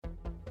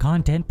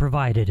Content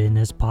provided in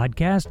this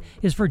podcast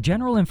is for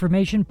general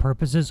information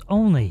purposes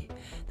only.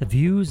 The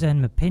views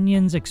and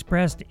opinions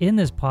expressed in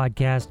this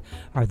podcast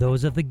are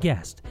those of the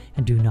guest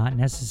and do not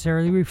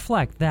necessarily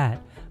reflect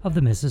that of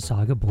the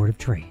Mississauga Board of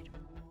Trade.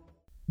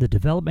 The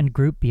development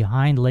group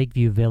behind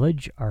Lakeview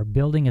Village are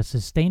building a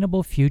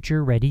sustainable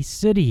future-ready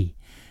city.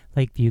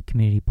 Lakeview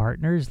Community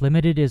Partners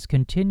Limited is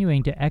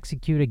continuing to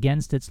execute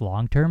against its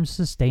long-term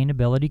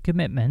sustainability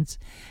commitments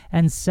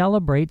and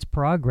celebrates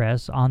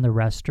progress on the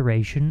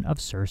restoration of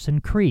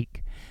Surson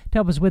Creek. To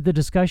help us with the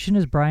discussion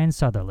is Brian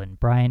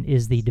Sutherland. Brian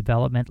is the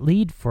development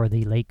lead for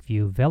the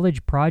Lakeview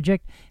Village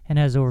project and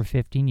has over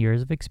 15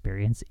 years of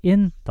experience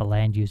in the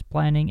land use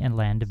planning and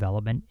land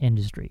development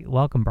industry.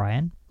 Welcome,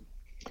 Brian.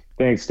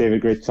 Thanks,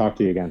 David. Great to talk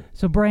to you again.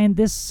 So, Brian,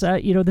 this, the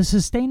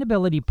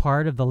sustainability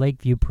part of the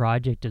Lakeview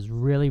project is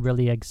really,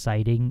 really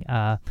exciting.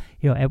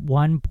 At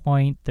one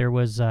point there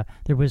was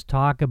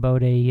talk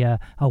about a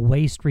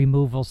waste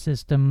removal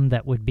system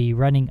that would be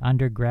running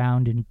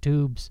underground in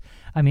tubes.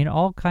 I mean,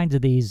 all kinds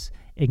of these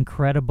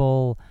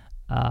incredible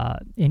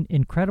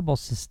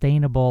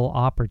sustainable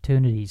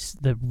opportunities.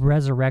 The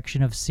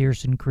resurrection of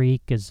Surson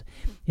Creek is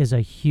a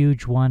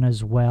huge one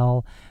as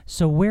well.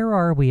 So where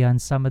are we on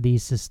some of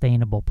these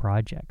sustainable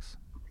projects?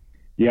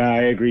 Yeah,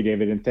 I agree,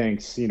 David, and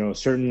thanks.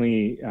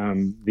 Certainly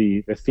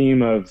the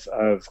theme of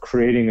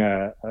creating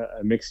a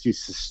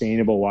mixed-use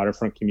sustainable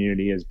waterfront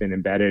community has been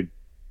embedded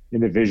in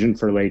the vision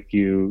for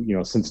Lakeview,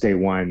 since day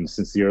one,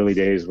 since the early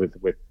days with the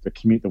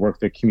work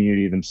the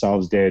community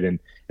themselves did, and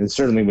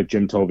certainly with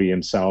Jim Tovey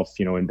himself,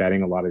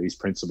 embedding a lot of these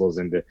principles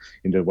into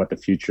what the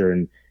future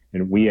and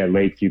we at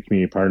Lakeview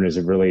Community Partners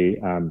have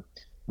really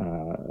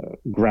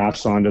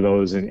grasped onto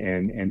those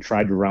and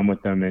tried to run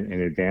with them and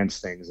advance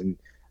things. And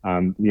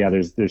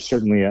there's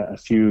certainly a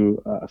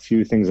few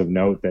things of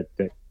note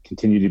that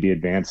continue to be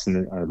advanced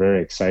and are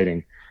very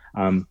exciting.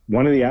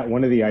 One of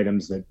the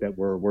items that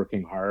we're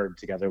working hard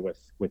together with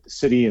the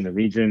city and the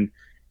region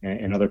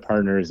and other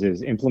partners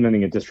is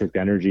implementing a district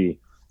energy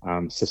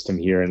system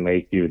here in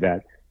Lakeview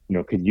that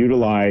could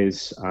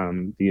utilize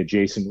the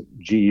adjacent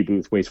GE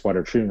Booth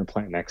wastewater treatment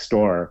plant next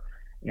door,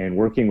 and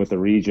working with the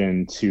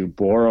region to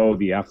borrow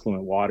the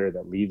effluent water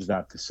that leaves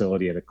that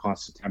facility at a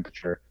constant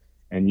temperature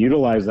and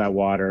utilize that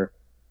water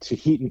to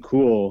heat and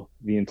cool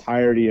the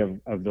entirety of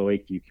the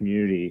Lakeview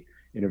community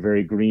in a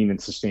very green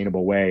and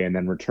sustainable way, and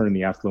then return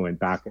the effluent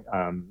back,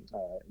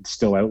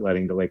 still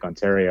outletting to Lake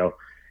Ontario.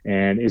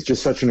 And it's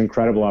just such an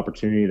incredible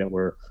opportunity that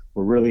we're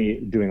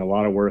really doing a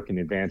lot of work in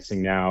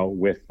advancing now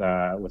with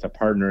a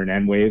partner in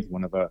Enwave,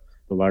 one of the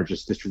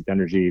largest district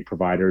energy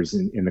providers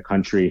in the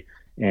country.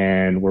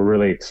 And we're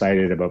really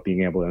excited about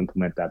being able to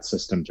implement that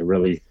system to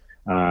really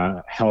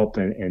help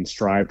and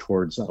strive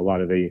towards a lot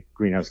of the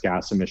greenhouse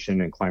gas emission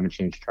and climate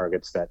change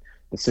targets that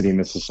the city of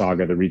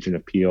Mississauga, the region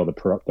of Peel, the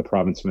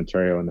province of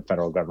Ontario, and the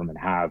federal government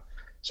have.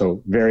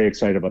 So very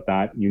excited about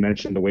that. You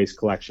mentioned the waste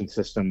collection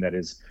system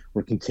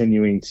we're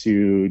continuing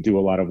to do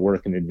a lot of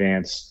work in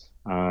advance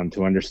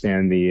to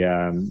understand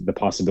the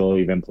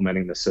possibility of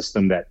implementing the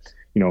system that,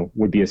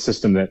 would be a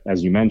system that,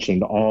 as you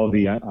mentioned, all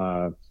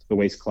the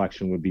waste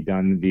collection would be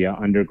done via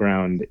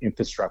underground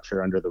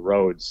infrastructure under the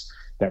roads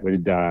that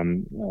would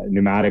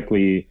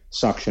pneumatically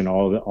suction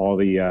all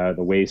the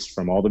waste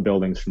from all the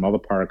buildings, from all the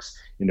parks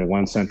into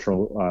one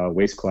central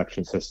waste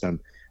collection system.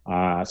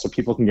 So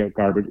people can get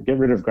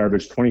rid of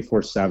garbage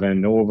 24/7,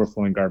 no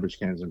overflowing garbage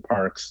cans in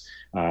parks,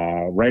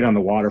 right on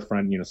the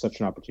waterfront. Such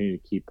an opportunity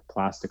to keep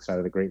plastics out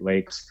of the Great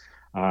Lakes.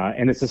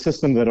 And it's a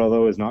system that,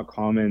 although is not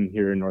common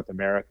here in North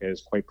America,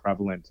 is quite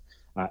prevalent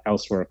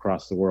elsewhere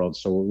across the world.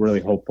 So we're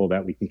really hopeful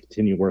that we can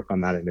continue work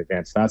on that and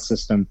advance that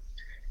system.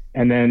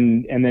 And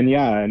then,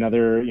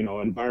 another,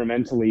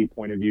 environmentally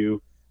point of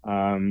view,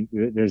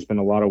 there's been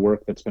a lot of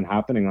work that's been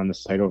happening on the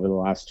site over the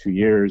last 2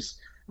 years,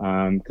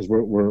 because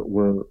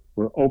we're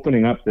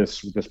opening up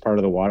this part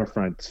of the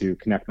waterfront to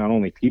connect not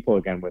only people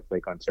again with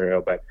Lake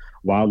Ontario, but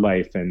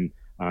wildlife and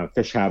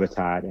fish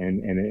habitat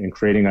and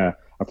creating a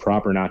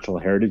proper natural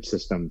heritage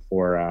system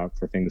for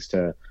things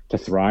to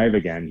thrive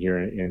again here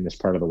in this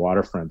part of the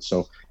waterfront.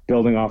 So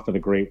building off of the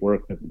great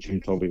work that the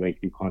Jim Tovey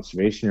Lakeview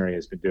Conservation Area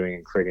has been doing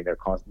in creating their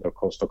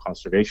coastal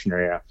conservation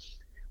area,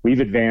 we've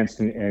advanced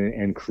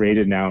and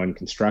created now and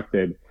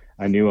constructed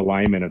a new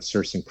alignment of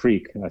Surson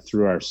Creek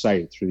through our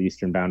site, through the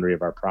eastern boundary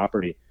of our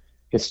property.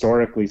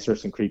 Historically,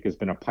 Surson Creek has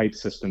been a pipe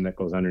system that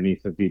goes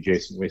underneath of the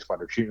adjacent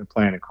wastewater treatment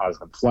plant and caused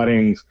them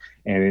floodings,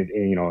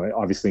 and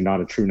obviously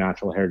not a true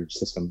natural heritage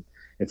system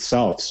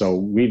itself. So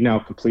we've now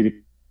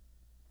completed,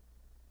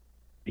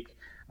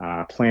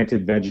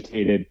 planted,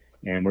 vegetated,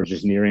 and we're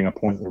just nearing a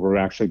point where we're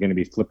actually going to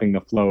be flipping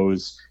the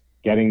flows,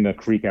 getting the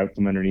creek out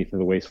from underneath of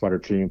the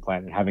wastewater treatment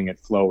plant and having it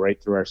flow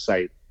right through our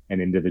site and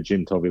into the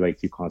Jim Tovey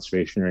Lakeview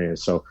Conservation Area.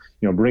 So,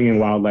 bringing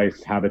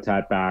wildlife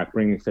habitat back,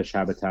 bringing fish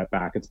habitat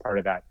back, it's part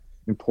of that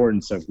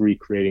importance of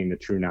recreating the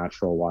true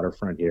natural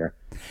waterfront here.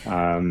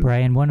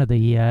 Brian, one of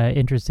the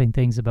interesting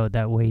things about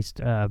that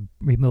waste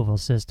removal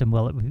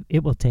system,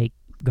 it will take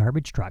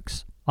garbage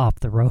trucks off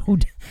the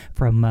road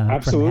from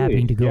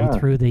having to go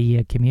through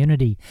the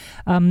community.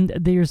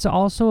 There's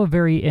also a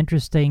very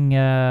interesting.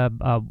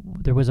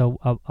 There was a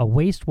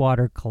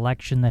wastewater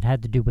collection that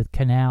had to do with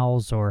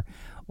canals or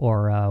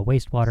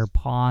wastewater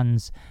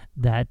ponds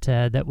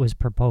that was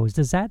proposed.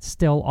 Is that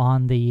still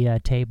on the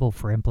table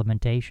for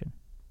implementation?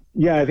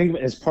 Yeah, I think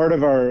as part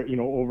of our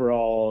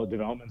overall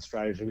development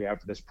strategy we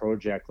have for this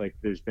project, like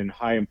there's been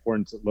high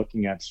importance at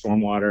looking at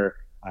stormwater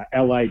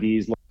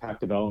LIDs, low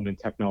impact development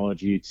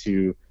technology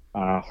to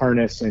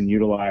harness and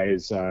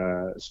utilize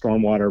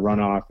stormwater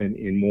runoff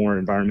in more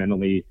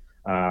environmentally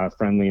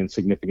friendly and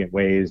significant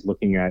ways,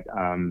 looking at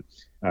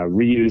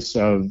reuse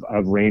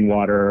of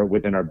rainwater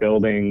within our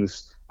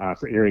buildings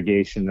for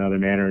irrigation and other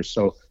manners.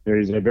 So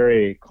there's a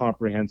very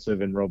comprehensive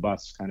and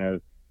robust kind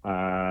of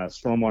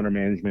stormwater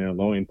management and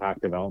low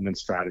impact development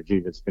strategy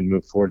that's been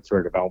moved forward through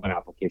our development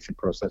application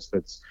process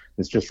that's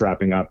just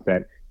wrapping up,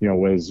 that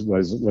was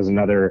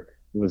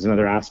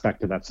another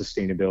aspect of that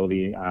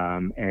sustainability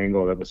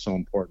angle that was so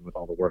important with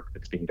all the work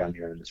that's being done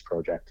here in this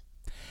project.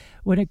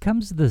 When it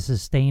comes to the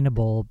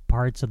sustainable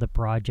parts of the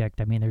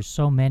project, I mean, there's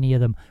so many of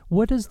them.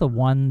 What is the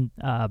one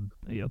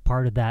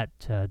part of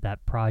that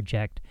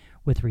project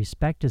with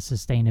respect to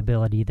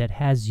sustainability that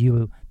has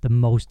you the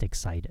most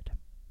excited?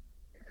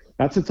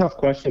 That's a tough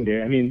question,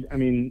 Dave. I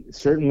mean,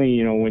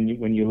 certainly,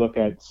 when you look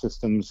at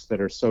systems that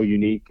are so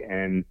unique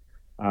and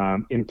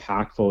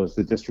impactful as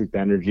the district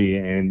energy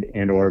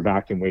and or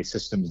vacuum waste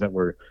systems that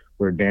we're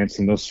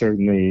advancing, those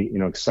certainly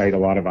excite a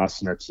lot of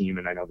us and our team,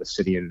 and I know the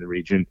city and the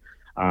region.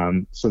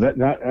 So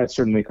that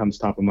certainly comes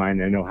top of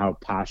mind. I know how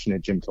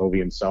passionate Jim Tovey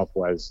himself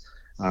was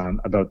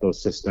about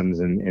those systems,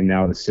 and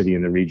now the city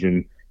and the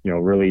region,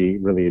 really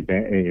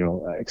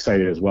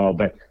excited as well.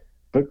 But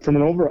from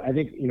an overall, I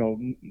think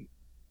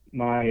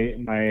my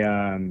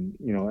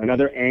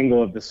another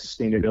angle of the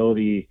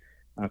sustainability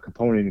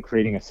component in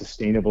creating a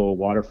sustainable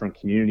waterfront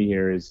community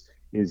here is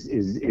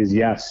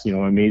yes,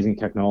 amazing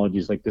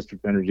technologies like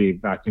district energy,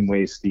 vacuum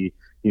waste, the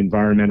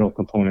environmental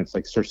components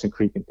like Sursum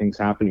Creek and things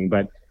happening.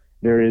 But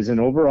there is an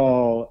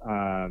overall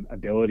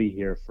ability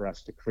here for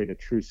us to create a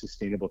true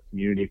sustainable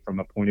community from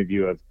a point of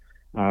view of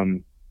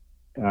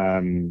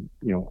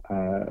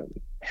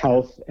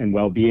health and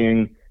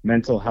well-being,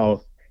 mental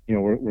health.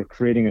 We're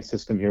creating a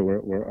system here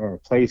or a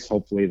place,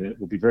 hopefully, that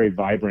will be very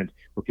vibrant,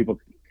 where people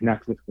can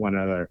connect with one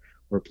another,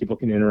 where people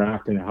can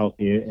interact in a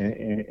healthy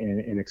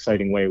and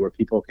exciting way, where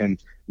people can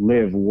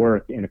live,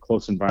 work in a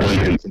close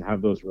environment and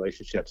have those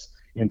relationships,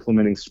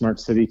 implementing smart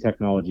city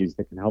technologies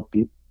that can help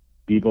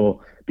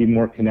people be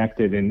more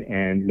connected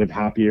and live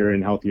happier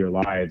and healthier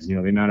lives. The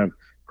amount of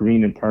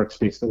green and park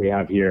space that we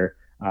have here,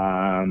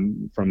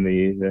 from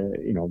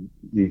the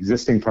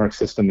existing park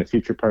system, the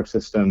future park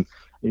system,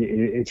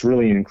 it's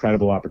really an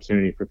incredible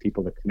opportunity for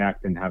people to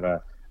connect and have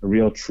a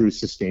real, true,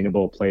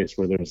 sustainable place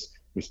where there's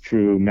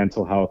true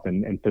mental health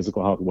and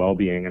physical health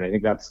well-being. And I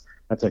think that's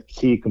a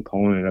key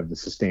component of the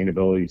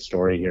sustainability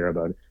story here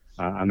about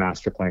a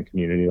master plan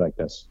community like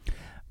this.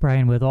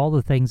 Brian, with all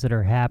the things that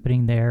are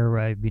happening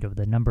there,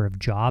 the number of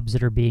jobs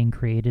that are being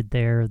created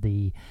there,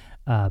 the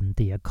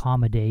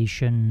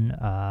accommodation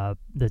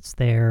that's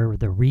there,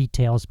 the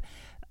retails,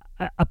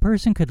 a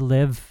person could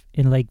live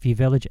in Lakeview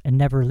Village and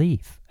never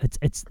leave.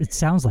 It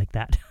sounds like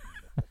that.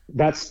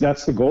 That's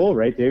the goal,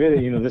 right, David?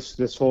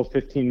 This whole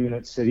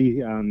 15-minute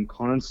city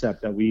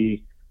concept that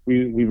we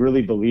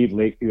really believe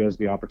Lakeview has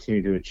the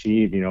opportunity to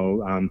achieve.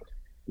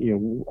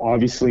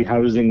 Obviously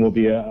housing will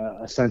be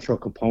a central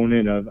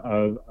component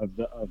of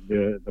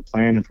the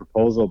plan and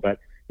proposal, but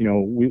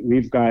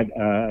we've got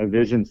a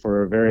vision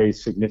for a very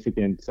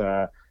significant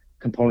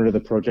component of the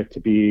project to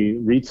be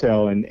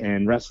retail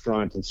and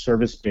restaurant and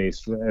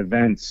service-based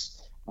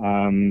events,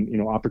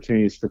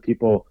 opportunities for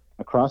people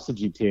across the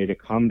GTA to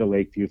come to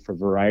Lakeview for a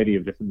variety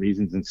of different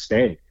reasons and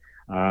stay.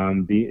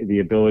 The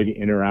ability to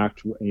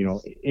interact,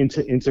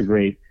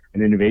 integrate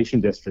an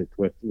innovation district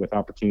with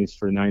opportunities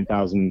for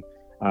 9,000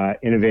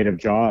 innovative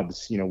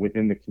jobs,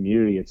 within the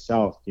community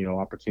itself,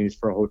 opportunities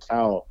for a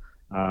hotel,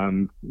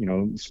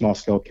 small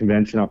scale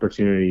convention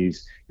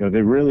opportunities.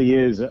 There really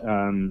is,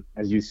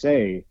 as you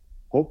say,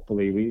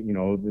 hopefully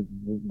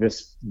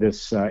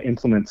this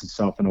implements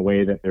itself in a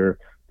way that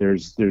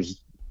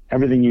there's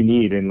everything you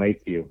need in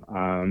Lakeview,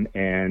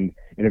 and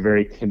in a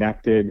very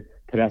connected,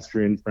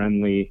 pedestrian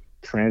friendly,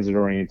 transit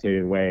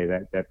oriented way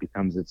that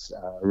becomes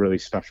a really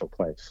special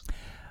place.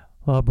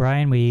 Well,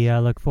 Brian, we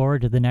look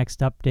forward to the next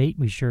update.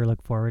 We sure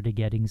look forward to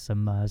getting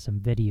some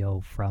video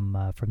from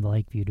the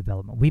Lakeview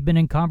development. We've been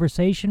in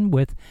conversation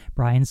with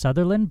Brian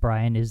Sutherland.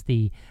 Brian is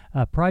the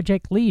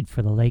project lead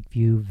for the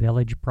Lakeview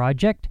Village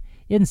project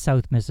in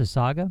South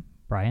Mississauga.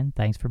 Brian,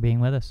 thanks for being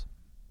with us.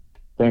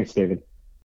 Thanks, David.